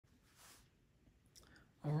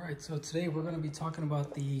All right, so today we're going to be talking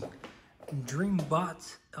about the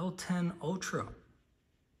DreameBot L10 Ultra.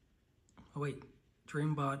 Oh wait,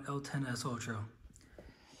 DreameBot L10s Ultra.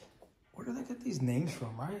 Where do they get these names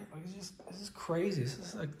from, right? Like this is crazy. This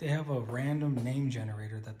is like they have a random name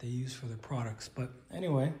generator that they use for their products. But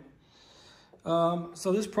anyway,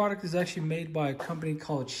 so this product is actually made by a company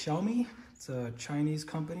called Xiaomi. It's a Chinese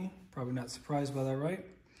company. Probably not surprised by that, right?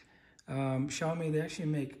 Xiaomi, they actually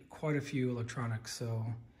make quite a few electronics, so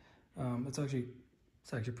it's actually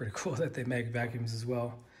pretty cool that they make vacuums as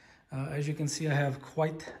well. As you can see, I have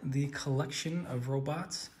quite the collection of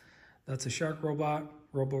robots. That's a shark robot,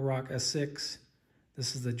 Roborock S6.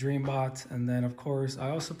 This is the DreameBot, and then of course I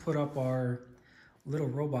also put up our little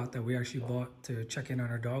robot that we actually bought to check in on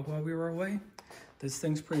our dog while we were away. This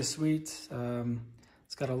thing's pretty sweet.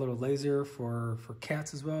 It's got a little laser for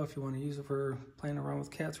cats as well, if you want to use it for playing around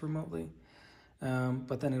with cats remotely.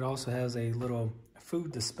 But then it also has a little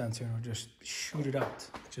food dispenser and it'll just shoot it out,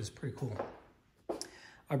 which is pretty cool.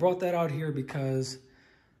 I brought that out here because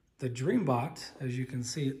the DreameBot, as you can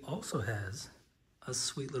see, also has a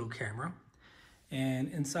sweet little camera.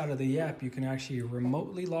 And inside of the app, you can actually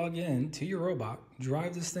remotely log in to your robot,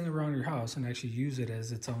 drive this thing around your house, and actually use it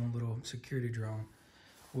as its own little security drone,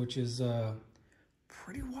 which is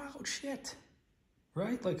pretty wild shit,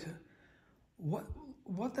 right? Like,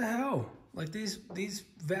 what the hell? Like these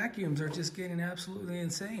vacuums are just getting absolutely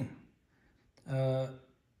insane. I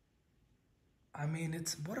mean,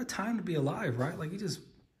 what a time to be alive, right? Like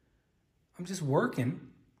I'm just working,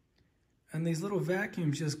 and these little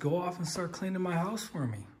vacuums just go off and start cleaning my house for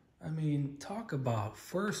me. I mean, talk about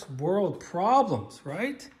first world problems,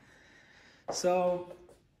 right? So,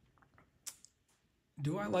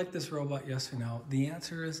 do I like this robot, yes or no? The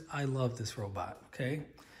answer is I love this robot, okay?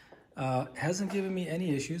 Hasn't given me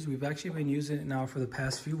any issues. We've actually been using it now for the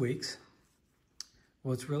past few weeks.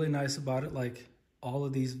 What's really nice about it, like all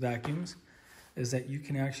of these vacuums, is that you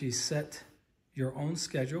can actually set your own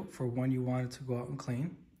schedule for when you want it to go out and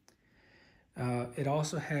clean. It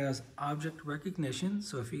also has object recognition.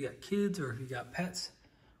 So if you got kids or if you got pets,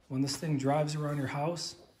 when this thing drives around your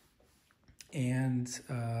house and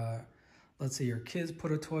let's say your kids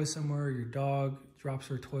put a toy somewhere, your dog drops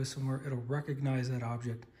her toy somewhere, it'll recognize that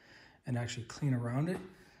object and actually clean around it,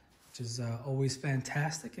 which is always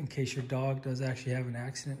fantastic in case your dog does actually have an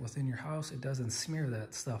accident within your house. It doesn't smear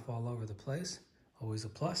that stuff all over the place. Always a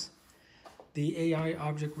plus. The AI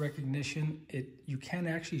object recognition, you can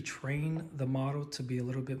actually train the model to be a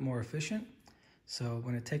little bit more efficient. So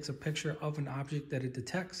when it takes a picture of an object that it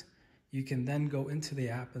detects, you can then go into the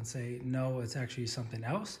app and say, no, it's actually something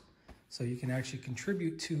else. So you can actually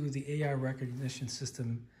contribute to the AI recognition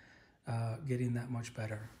system getting that much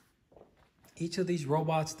better. Each of these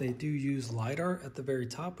robots, they do use LiDAR at the very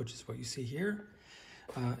top, which is what you see here.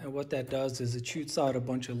 And what that does is it shoots out a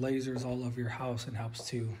bunch of lasers all over your house and helps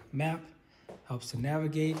to map, helps to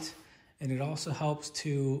navigate, and it also helps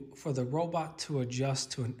for the robot to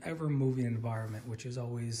adjust to an ever-moving environment, which is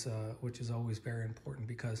always very important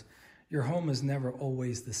because your home is never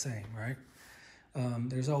always the same, right?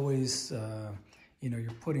 There's always,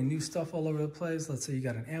 you're putting new stuff all over the place. Let's say you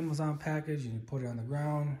got an Amazon package and you put it on the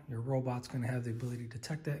ground. Your robot's going to have the ability to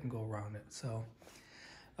detect that and go around it. So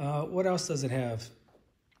what else does it have?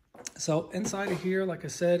 So inside of here, like I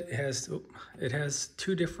said, it has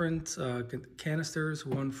two different canisters,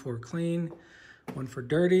 one for clean, one for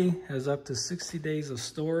dirty. Has up to 60 days of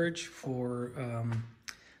storage for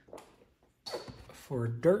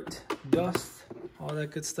dirt, dust, all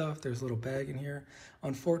that good stuff. There's a little bag in here.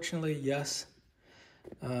 Unfortunately, yes,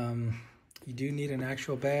 you do need an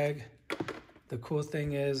actual bag. The cool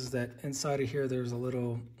thing is that inside of here, there's a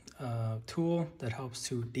little tool that helps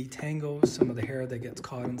to detangle some of the hair that gets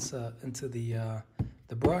caught into the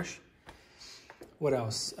brush. What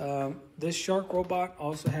else? This shark robot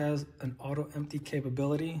also has an auto empty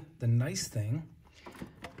capability. The nice thing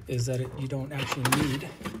is that you don't actually need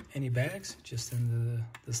any bags, just in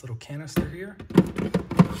this little canister here.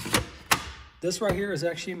 This right here is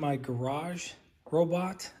actually my garage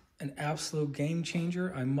robot, an absolute game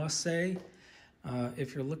changer, I must say.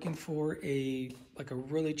 If you're looking for a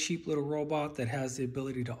really cheap little robot that has the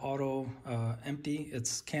ability to auto empty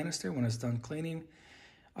its canister when it's done cleaning,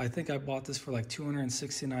 I think I bought this for like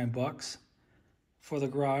 269 bucks for the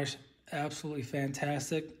garage. Absolutely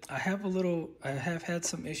fantastic. I have had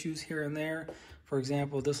some issues here and there. For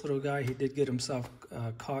example, this little guy, he did get himself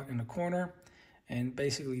caught in a corner and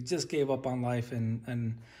basically just gave up on life.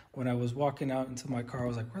 And when I was walking out into my car, I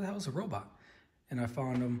was like, where the hell is the robot? And I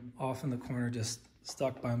found him off in the corner, just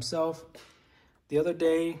stuck by himself. The other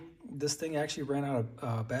day, this thing actually ran out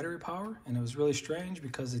of battery power, and it was really strange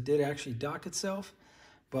because it did actually dock itself,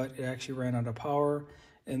 but it actually ran out of power.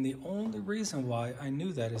 And the only reason why I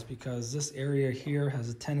knew that is because this area here has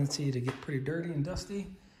a tendency to get pretty dirty and dusty.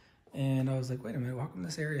 And I was like, wait a minute, how come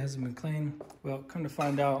this area hasn't been cleaned? Well, come to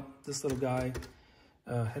find out, this little guy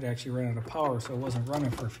had actually ran out of power, so it wasn't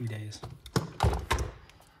running for a few days.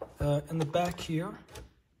 In the back here,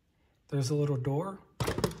 there's a little door.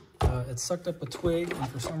 It sucked up a twig, and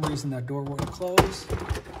for some reason that door wouldn't close,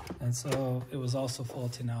 and so it was also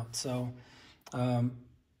faulting out. So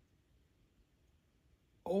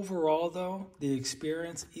overall though, the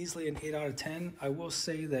experience, easily an 8 out of 10. I will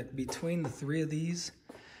say that between the three of these,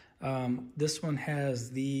 this one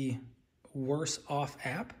has the worse off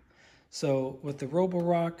app. So with the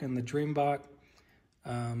Roborock and the DreameBot,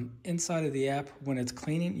 inside of the app, when it's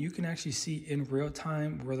cleaning, you can actually see in real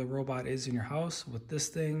time where the robot is in your house. With this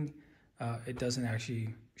thing, it doesn't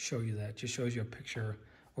actually show you that. It just shows you a picture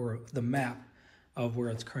or the map of where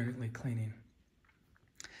it's currently cleaning.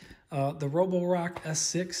 The Roborock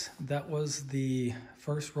S6, that was the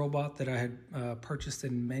first robot that I had purchased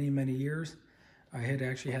in many, many years. I had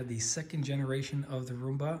actually had the second generation of the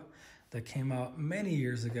Roomba that came out many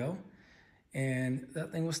years ago, and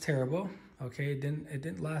that thing was terrible. Okay, it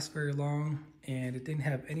didn't last very long, and it didn't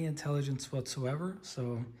have any intelligence whatsoever.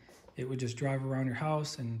 So it would just drive around your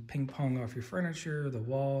house and ping pong off your furniture, the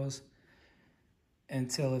walls,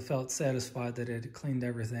 until it felt satisfied that it had cleaned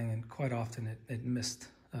everything, and quite often it missed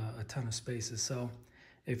a ton of spaces. So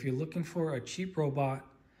if you're looking for a cheap robot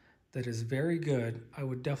that is very good, I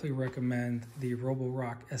would definitely recommend the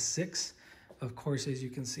Roborock S6. Of course, as you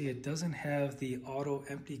can see, it doesn't have the auto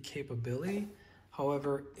empty capability.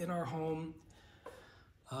 However, in our home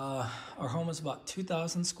is about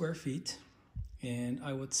 2,000 square feet, and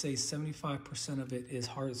I would say 75% of it is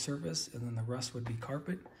hard surface, and then the rest would be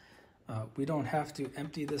carpet. We don't have to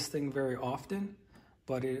empty this thing very often,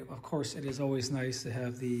 but of course, it is always nice to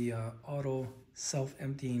have the auto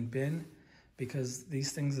self-emptying bin, because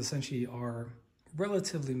these things essentially are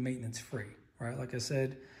relatively maintenance-free, right? Like I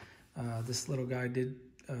said, this little guy did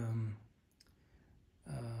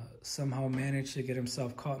somehow manage to get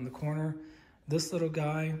himself caught in the corner. This little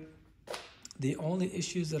guy, the only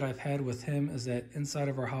issues that I've had with him is that inside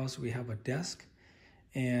of our house we have a desk,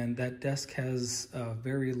 and that desk has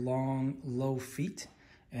very long, low feet,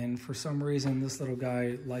 and for some reason this little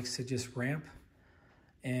guy likes to just ramp,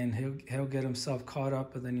 and he'll get himself caught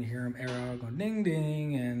up, and then you hear him air out going ding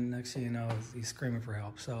ding, and next thing you know he's screaming for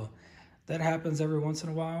help. So that happens every once in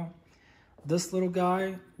a while. This little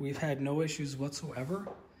guy, we've had no issues whatsoever.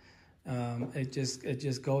 It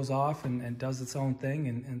just goes off and does its own thing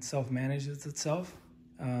and self-manages itself.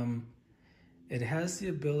 It has the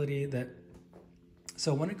ability that,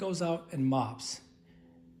 so when it goes out and mops,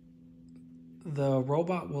 the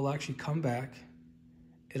robot will actually come back,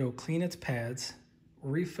 it'll clean its pads,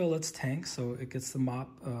 refill its tank so it gets the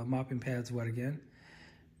mopping pads wet again,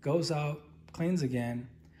 goes out, cleans again.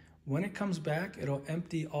 When it comes back, it'll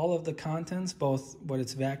empty all of the contents, both what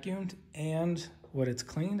it's vacuumed and what it's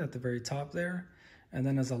cleaned at the very top there. And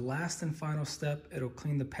then as a last and final step, it'll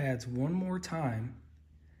clean the pads one more time,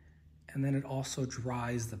 and then it also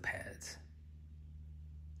dries the pads.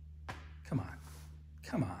 Come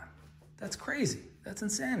on. That's crazy. That's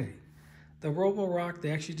insanity. The Roborock,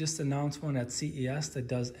 they actually just announced one at CES that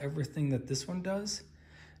does everything that this one does.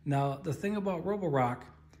 Now, the thing about Roborock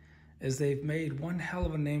is they've made one hell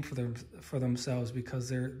of a name for themselves, because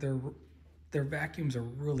their vacuums are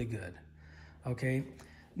really good. Okay,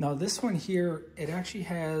 now this one here, it actually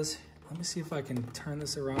has, let me see if I can turn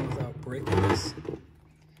this around without breaking this.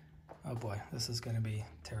 Oh boy, this is gonna be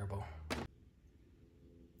terrible.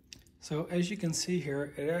 So as you can see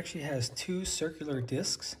here, it actually has two circular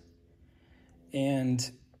discs,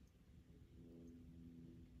 and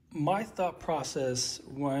my thought process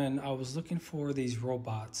when I was looking for these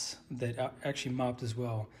robots that actually mopped as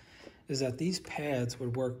well is that these pads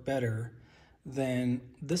would work better than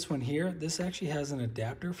this one here. This actually has an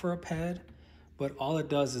adapter for a pad, but all it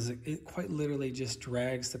does is it quite literally just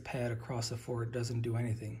drags the pad across the floor. It doesn't do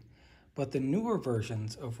anything. But the newer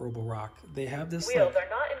versions of Roborock, they have this wheels are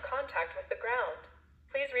not in contact with the ground.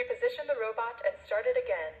 Please reposition the robot and start it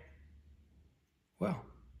again. Well,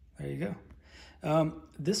 there you go.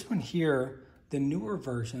 This one here, the newer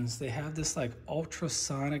versions, they have this like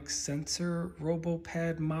ultrasonic sensor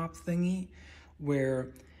RoboPad mop thingy,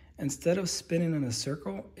 where instead of spinning in a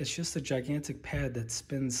circle, it's just a gigantic pad that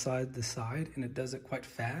spins side to side, and it does it quite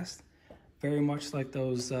fast. Very much like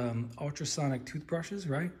those ultrasonic toothbrushes,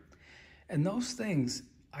 right? And those things,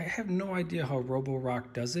 I have no idea how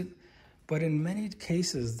Roborock does it, But in many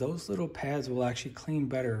cases, those little pads will actually clean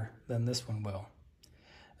better than this one will.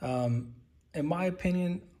 In my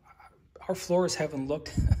opinion, our floors haven't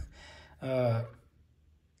looked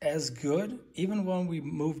as good. Even when we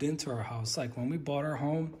moved into our house, like when we bought our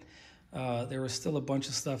home, there was still a bunch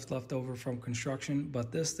of stuff left over from construction,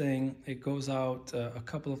 but this thing, it goes out a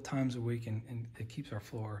couple of times a week and it keeps our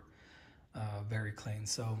floor very clean.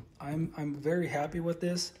 So I'm very happy with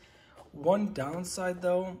this. One downside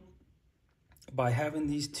though, by having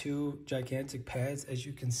these two gigantic pads, as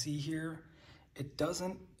you can see here, it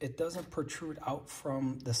doesn't protrude out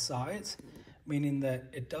from the sides, meaning that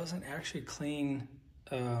it doesn't actually clean,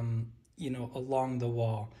 you know, along the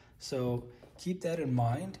wall. So keep that in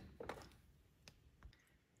mind,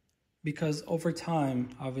 because over time,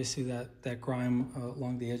 obviously that grime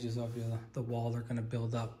along the edges of the wall are going to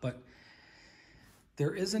build up. But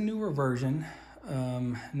there is a newer version,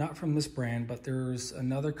 not from this brand, but there's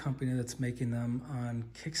another company that's making them on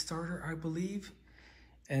Kickstarter, I believe.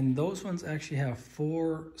 And those ones actually have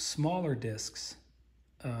 4 smaller discs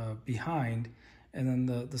behind, and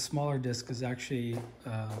then the smaller disc is actually,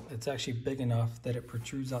 it's actually big enough that it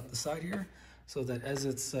protrudes out the side here, so that as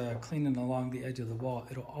it's cleaning along the edge of the wall,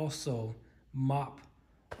 it'll also mop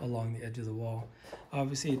along the edge of the wall.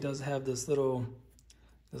 Obviously, it does have this little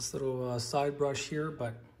side brush here,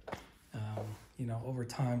 but you know, over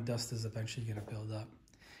time, dust is eventually going to build up.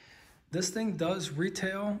 This thing does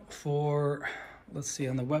retail for, let's see,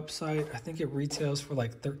 on the website, I think it retails for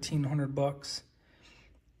like 1,300 bucks.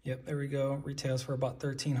 Yep, there we go. Retails for about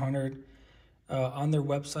 1,300. On their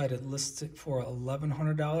website, it lists it for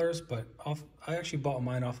 $1,100, but I actually bought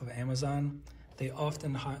mine off of Amazon. They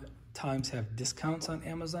oftentimes have discounts on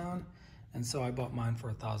Amazon, and so I bought mine for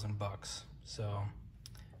 1,000 bucks. So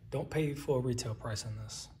don't pay full retail price on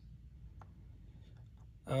this.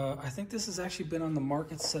 I think this has actually been on the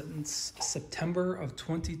market since September of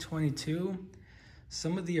 2022.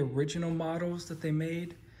 Some of the original models that they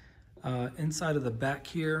made, inside of the back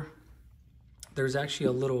here, there's actually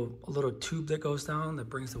a little tube that goes down that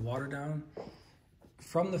brings the water down.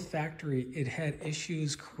 From the factory, it had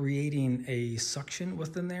issues creating a suction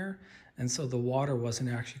within there, and so the water wasn't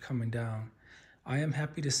actually coming down. I am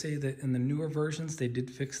happy to say that in the newer versions, they did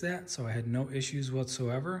fix that, so I had no issues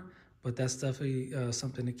whatsoever, but that's definitely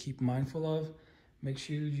something to keep mindful of. Make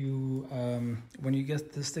sure you, when you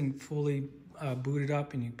get this thing fully booted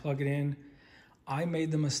up and you plug it in, I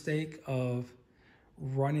made the mistake of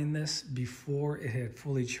running this before it had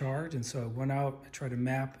fully charged, and so I went out, I tried to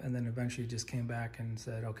map, and then eventually just came back and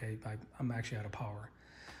said, okay, I'm actually out of power.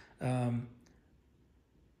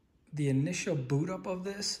 The initial boot up of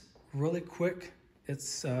this, really quick,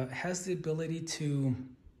 it's has the ability to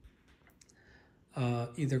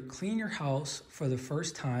either clean your house for the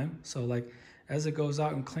first time, so like as it goes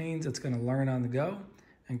out and cleans, it's going to learn on the go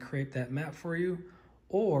and create that map for you,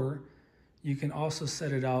 or you can also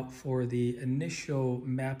set it out for the initial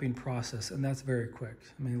mapping process, and that's very quick.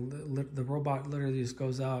 I mean, the robot literally just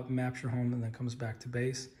goes out, maps your home, and then comes back to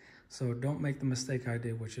base. So don't make the mistake I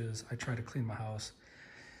did, which is I tried to clean my house.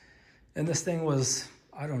 And this thing was,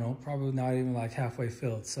 I don't know, probably not even like halfway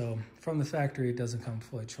filled. So from the factory, it doesn't come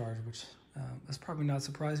fully charged, which that's probably not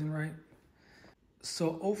surprising, right?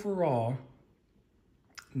 So overall,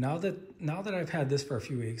 now that I've had this for a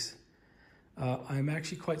few weeks, I'm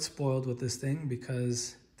actually quite spoiled with this thing,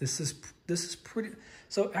 because this is pretty.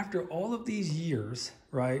 So after all of these years,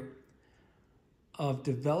 right, of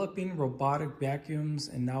developing robotic vacuums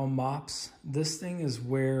and now mops, this thing is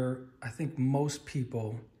where I think most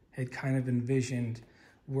people had kind of envisioned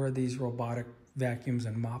where these robotic vacuums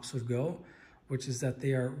and mops would go, which is that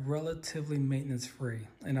they are relatively maintenance free.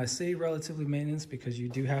 And I say relatively maintenance because you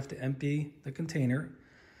do have to empty the container,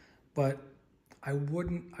 but I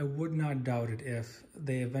would not doubt it if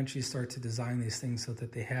they eventually start to design these things so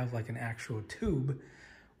that they have like an actual tube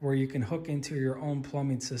where you can hook into your own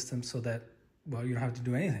plumbing system, so that, well, you don't have to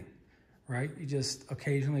do anything, right? You just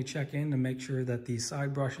occasionally check in to make sure that the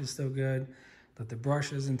side brush is still good, that the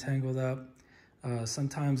brush isn't tangled up.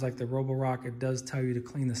 Sometimes, like the Roborock, it does tell you to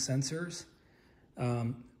clean the sensors.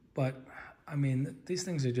 But I mean, these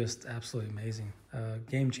things are just absolutely amazing.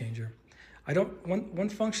 Game changer. One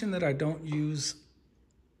function that I don't use,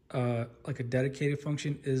 like a dedicated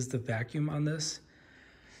function, is the vacuum on this.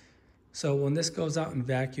 So when this goes out and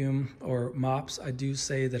vacuum or mops, I do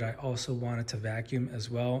say that I also want it to vacuum as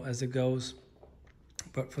well as it goes.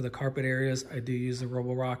 But for the carpet areas, I do use the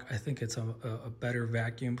Roborock. I think it's a better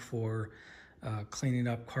vacuum for cleaning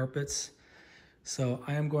up carpets. So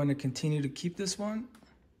I am going to continue to keep this one.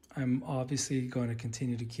 I'm obviously going to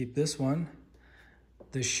continue to keep this one.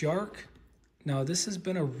 The Shark, Now, this has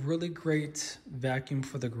been a really great vacuum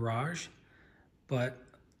for the garage, but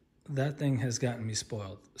that thing has gotten me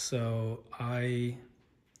spoiled. So I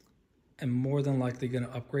am more than likely going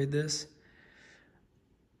to upgrade this,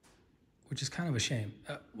 which is kind of a shame.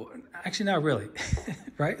 Well, actually, not really,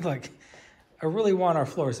 right? Like, I really want our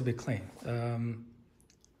floors to be clean.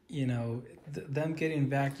 You know, them getting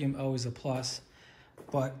vacuumed always a plus,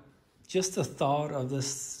 but just the thought of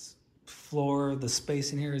this floor, the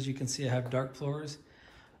space in here, as you can see, I have dark floors.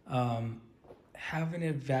 Having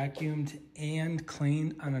it vacuumed and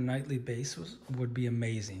cleaned on a nightly basis would be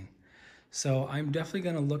amazing. So I'm definitely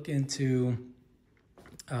going to look into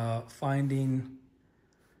finding.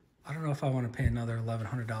 I don't know if I want to pay another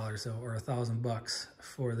 $1,100 or $1,000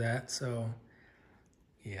 for that. So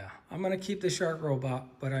yeah, I'm going to keep the Shark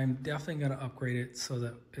robot, but I'm definitely going to upgrade it so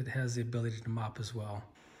that it has the ability to mop as well.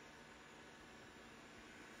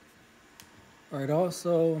 All right,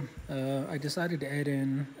 also, I decided to add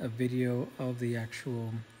in a video of the actual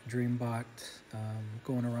DreameBot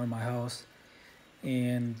going around my house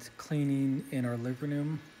and cleaning in our living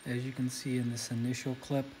room. As you can see in this initial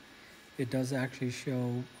clip, it does actually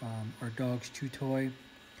show our dog's chew toy.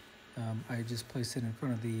 I just placed it in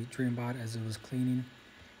front of the DreameBot as it was cleaning,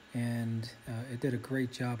 and it did a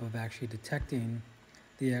great job of actually detecting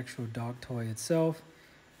the actual dog toy itself.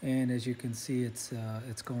 And as you can see, it's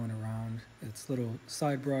going around. Its little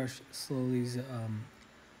side brush slowly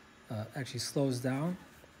actually slows down,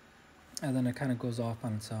 and then it kind of goes off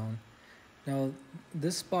on its own. Now,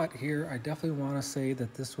 this spot here, I definitely want to say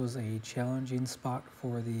that this was a challenging spot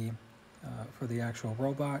for the actual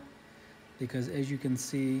robot, because as you can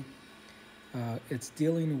see, it's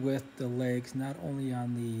dealing with the legs not only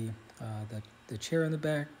on the chair in the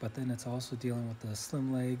back, but then it's also dealing with the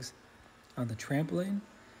slim legs on the trampoline.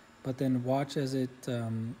 But then watch as it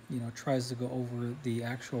tries to go over the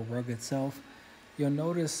actual rug itself. You'll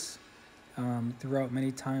notice throughout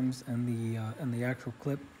many times in the actual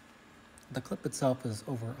clip, the clip itself is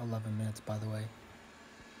over 11 minutes, by the way.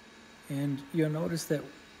 And you'll notice that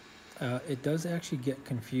it does actually get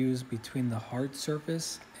confused between the hard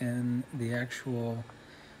surface and the actual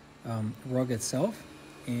rug itself.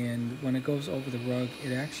 And when it goes over the rug,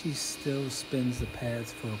 it actually still spins the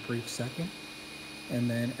pads for a brief second. And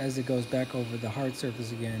then as it goes back over the hard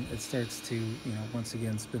surface again, it starts to, once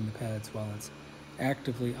again spin the pads while it's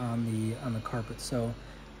actively on the carpet. So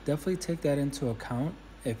definitely take that into account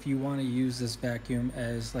if you want to use this vacuum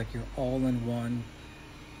as like your all-in-one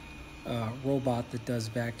robot that does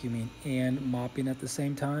vacuuming and mopping at the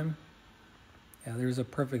same time. Yeah, there's a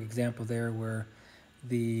perfect example there where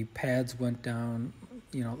the pads went down,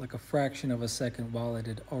 like a fraction of a second while it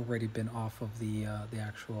had already been off of the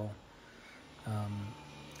actual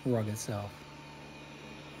rug itself.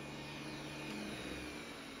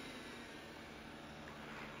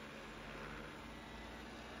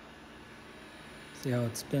 See how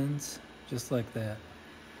it spins? Just like that.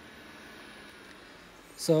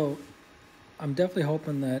 So I'm definitely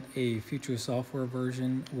hoping that a future software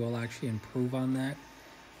version will actually improve on that.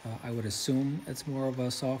 I would assume it's more of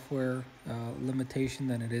a software limitation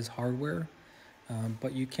than it is hardware,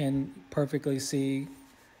 but you can perfectly see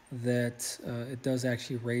that it does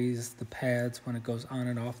actually raise the pads when it goes on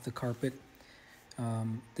and off the carpet.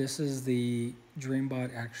 This is the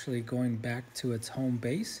DreameBot actually going back to its home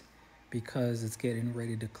base because it's getting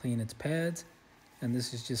ready to clean its pads. And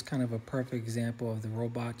this is just kind of a perfect example of the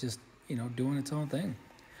robot just, doing its own thing.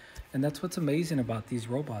 And that's what's amazing about these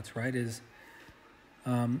robots, right? Is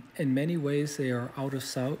in many ways they are out of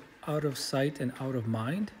sight and out of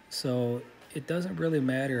mind. So it doesn't really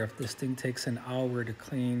matter if this thing takes an hour to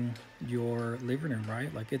clean your living room,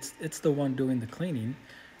 right? Like it's the one doing the cleaning.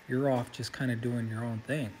 You're off just kind of doing your own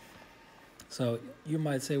thing. So you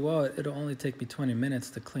might say, well, it'll only take me 20 minutes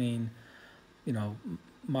to clean,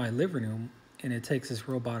 my living room, and it takes this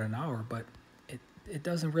robot an hour, but it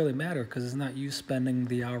doesn't really matter because it's not you spending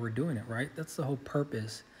the hour doing it, right? That's the whole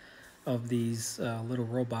purpose of these little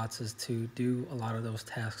robots, is to do a lot of those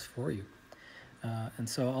tasks for you. And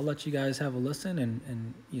so I'll let you guys have a listen,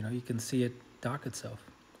 and you can see it dock itself.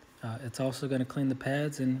 It's also going to clean the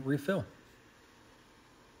pads and refill.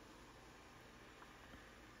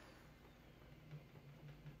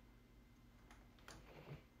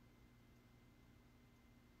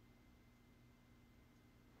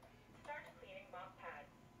 Start cleaning mop pads.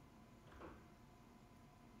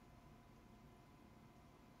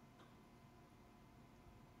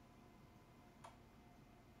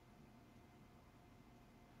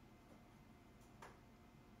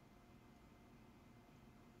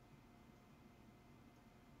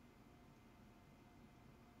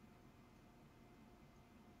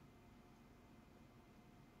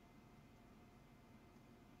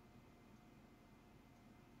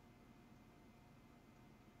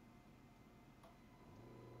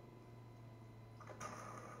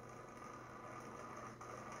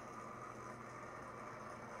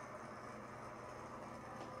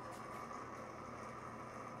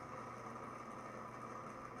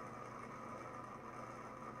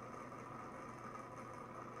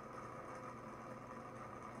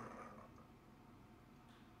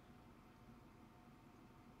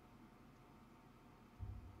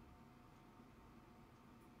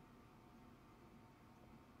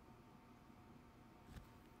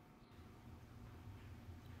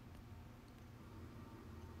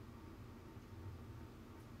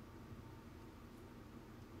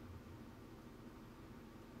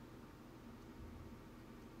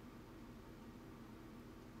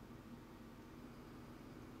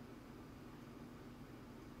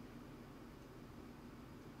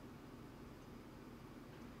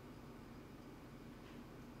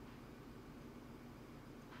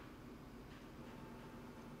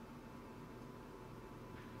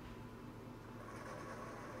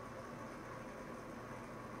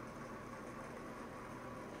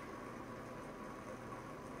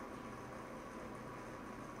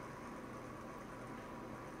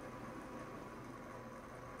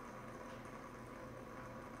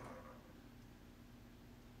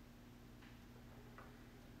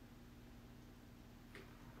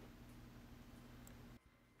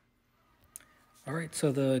 All right,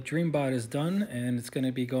 so the DreameBot is done, and it's going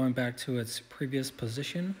to be going back to its previous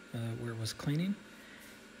position where it was cleaning.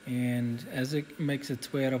 And as it makes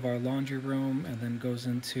its way out of our laundry room and then goes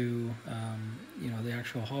into, the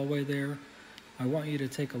actual hallway there, I want you to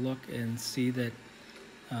take a look and see that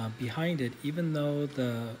behind it, even though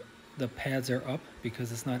the pads are up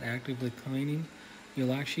because it's not actively cleaning,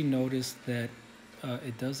 you'll actually notice that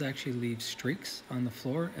it does actually leave streaks on the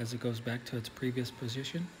floor as it goes back to its previous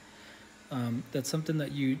position. That's something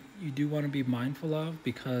that you do want to be mindful of,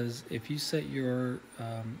 because if you set your,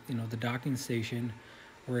 the docking station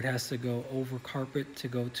where it has to go over carpet to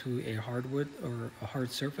go to a hardwood or a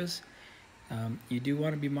hard surface, you do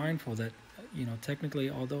want to be mindful that, technically,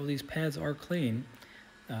 although these pads are clean,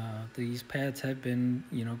 these pads have been,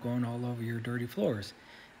 going all over your dirty floors.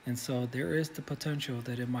 And so there is the potential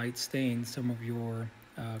that it might stain some of your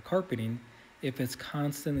carpeting if it's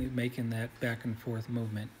constantly making that back and forth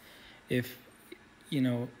movement. If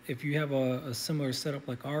you have a similar setup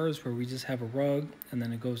like ours where we just have a rug and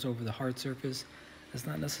then it goes over the hard surface, it's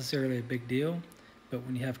not necessarily a big deal. But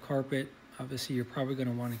when you have carpet, obviously you're probably going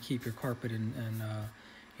to want to keep your carpet in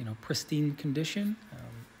pristine condition.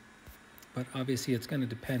 But obviously it's going to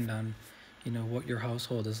depend on what your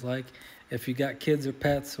household is like. If you got kids or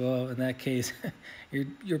pets, well, in that case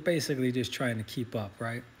you're basically just trying to keep up,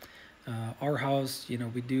 right? Our house,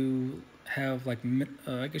 we do have like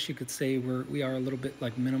I guess you could say we are a little bit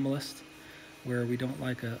like minimalist, where we don't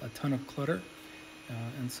like a ton of clutter,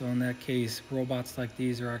 and so in that case robots like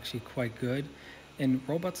these are actually quite good. And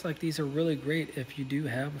robots like these are really great if you do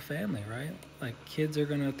have a family, right? Like kids are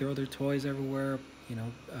gonna throw their toys everywhere,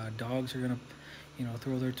 dogs are gonna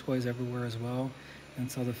throw their toys everywhere as well. And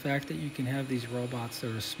so the fact that you can have these robots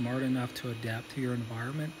that are smart enough to adapt to your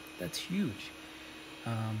environment, that's huge.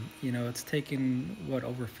 It's taken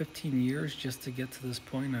over 15 years just to get to this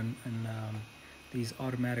point on these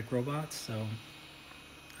automatic robots. So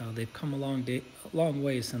they've come a long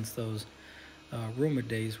way since those Roomba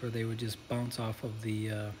days where they would just bounce off of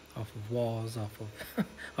walls,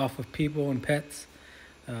 off of people and pets.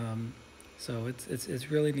 So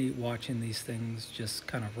it's really neat watching these things just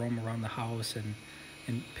kind of roam around the house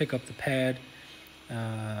and pick up the pad,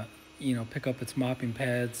 pick up its mopping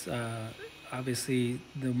pads. Obviously,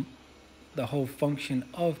 the whole function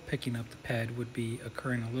of picking up the pad would be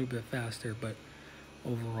occurring a little bit faster, but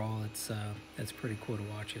overall, it's pretty cool to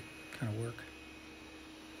watch it kind of work.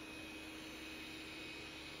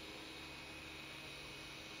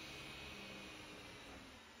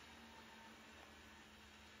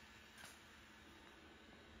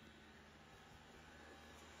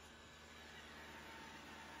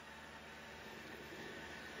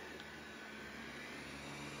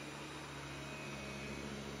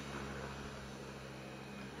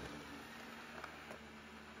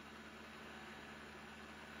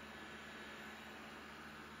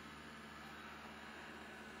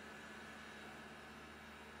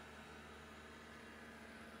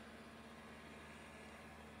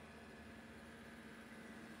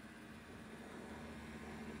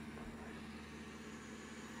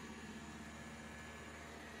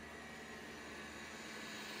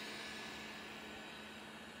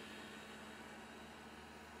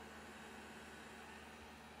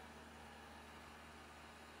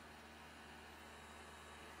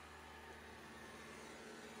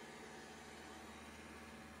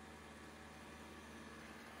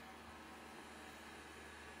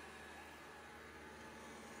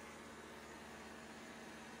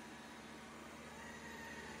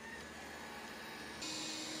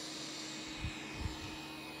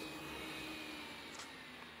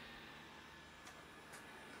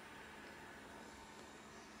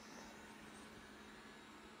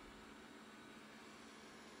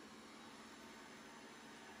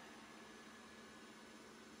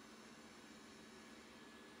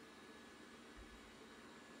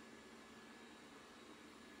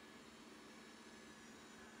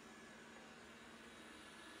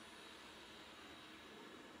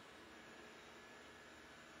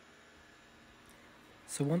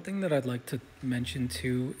 So one thing that I'd like to mention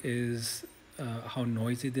too is how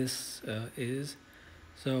noisy this is.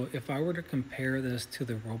 So if I were to compare this to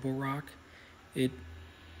the Roborock,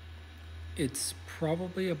 it's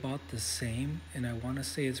probably about the same, and I want to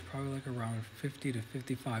say it's probably like around 50 to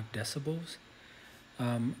 55 decibels.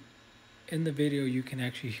 In the video, you can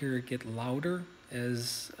actually hear it get louder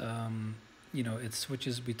as it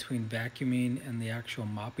switches between vacuuming and the actual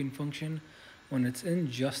mopping function. When it's in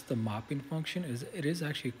just the mopping function, it is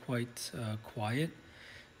actually quite quiet.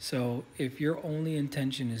 So if your only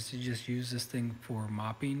intention is to just use this thing for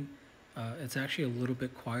mopping, it's actually a little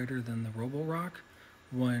bit quieter than the Roborock,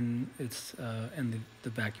 when it's in the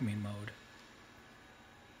vacuuming mode.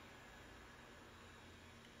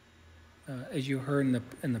 As you heard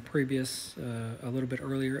in the previous, a little bit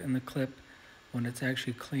earlier in the clip, when it's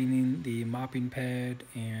actually cleaning the mopping pad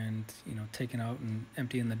and taking out and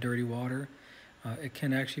emptying the dirty water, it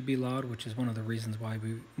can actually be loud, which is one of the reasons why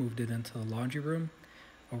we moved it into the laundry room.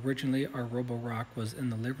 Originally, our Roborock was in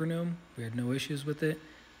the living room. We had no issues with it,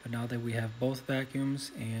 but now that we have both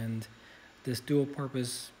vacuums and this dual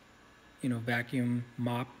purpose, vacuum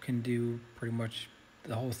mop can do pretty much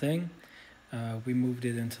the whole thing, we moved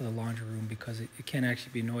it into the laundry room because it can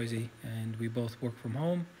actually be noisy, and we both work from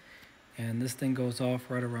home, and this thing goes off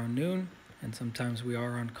right around noon, and sometimes we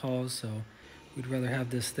are on calls, so we'd rather have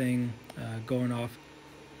this thing going off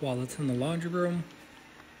while it's in the laundry room,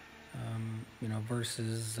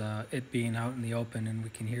 versus it being out in the open and we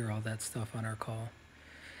can hear all that stuff on our call.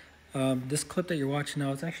 This clip that you're watching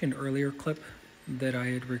now is actually an earlier clip that I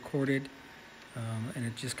had recorded, and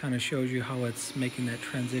it just kind of shows you how it's making that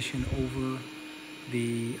transition over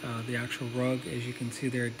the actual rug. As you can see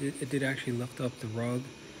there, it did actually lift up the rug,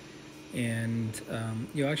 and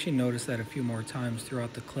you'll actually notice that a few more times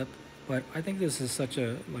throughout the clip. But I think this is such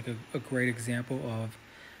a great example of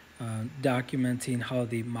documenting how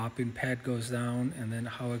the mopping pad goes down and then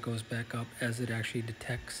how it goes back up as it actually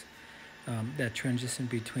detects that transition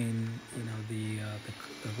between the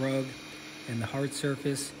rug and the hard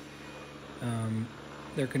surface.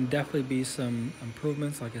 There can definitely be some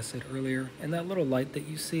improvements, like I said earlier. And that little light that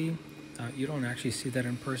you see, you don't actually see that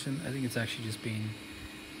in person. I think it's actually just being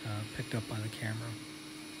picked up by the camera.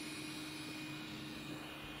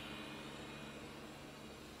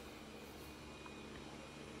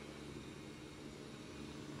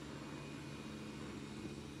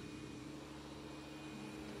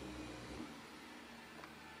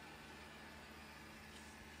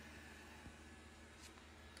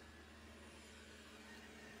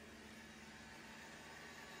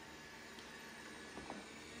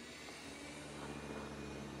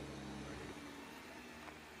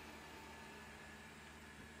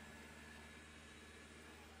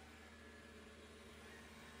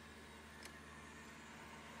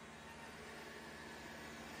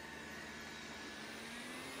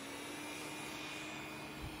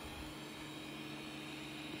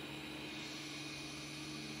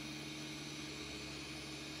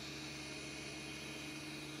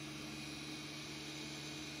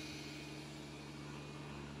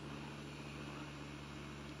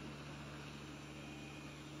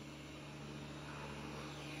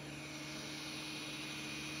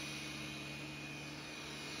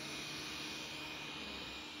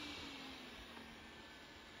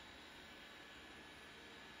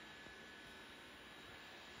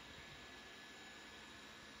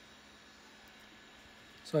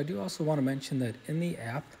 So I do also want to mention that in the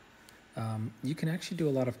app, you can actually do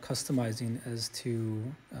a lot of customizing as to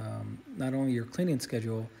not only your cleaning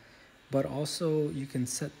schedule, but also you can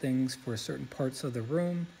set things for certain parts of the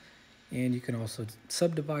room, and you can also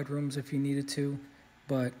subdivide rooms if you needed to.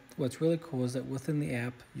 But what's really cool is that within the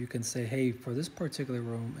app, you can say, hey, for this particular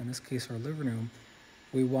room, in this case our living room,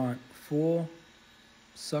 we want full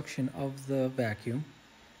suction of the vacuum.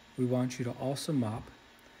 We want you to also mop.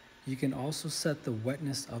 You can also set the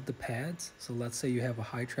wetness of the pads. So let's say you have a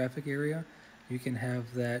high traffic area, you can have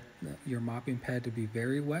your mopping pad to be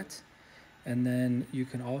very wet. And then you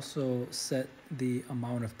can also set the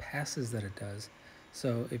amount of passes that it does.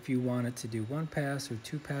 So if you want it to do 1 pass or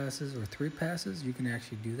 2 passes or 3 passes, you can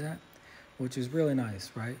actually do that, which is really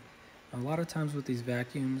nice, right? A lot of times with these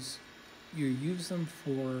vacuums, you use them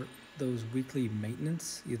for those weekly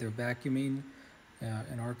maintenance, either vacuuming,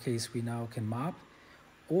 in our case we now can mop,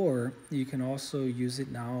 or you can also use it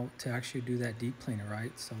now to actually do that deep cleaner,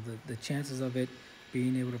 right? So the chances of it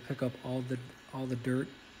being able to pick up all the dirt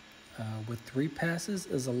with 3 passes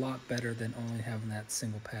is a lot better than only having that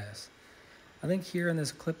single pass. I think here in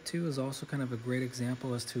this clip too is also kind of a great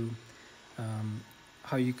example as to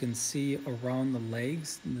how you can see around the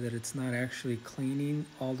legs that it's not actually cleaning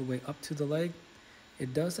all the way up to the leg.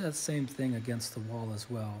 It does that same thing against the wall as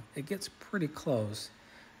well. It gets pretty close,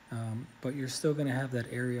 but you're still going to have that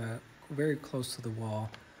area very close to the wall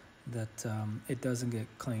that it doesn't get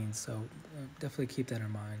cleaned. So definitely keep that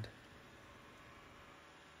in mind.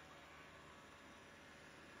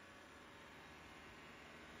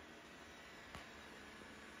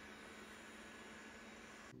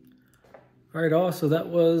 All right, also that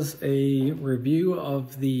was a review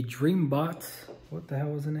of the DreameBot, what the hell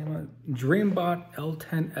was the name of it? DreameBot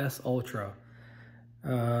L10s Ultra.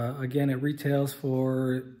 Again, it retails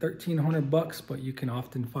for $1,300, but you can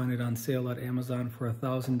often find it on sale at Amazon for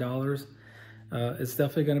 $1,000. It's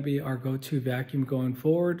definitely going to be our go-to vacuum going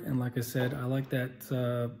forward. And like I said, I like that,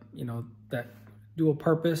 you know, that dual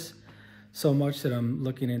purpose so much that I'm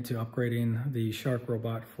looking into upgrading the Shark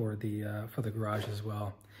robot for the garage as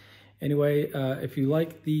well. Anyway, if you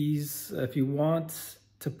like these, if you want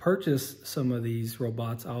to purchase some of these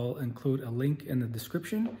robots, I'll include a link in the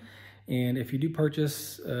description. And if you do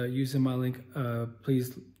purchase using my link,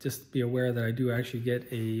 please just be aware that I do actually get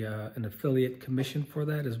an affiliate commission for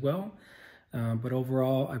that as well. But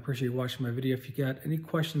overall, I appreciate you watching my video. If you got any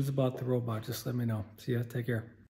questions about the robot, just let me know. See ya. Take care.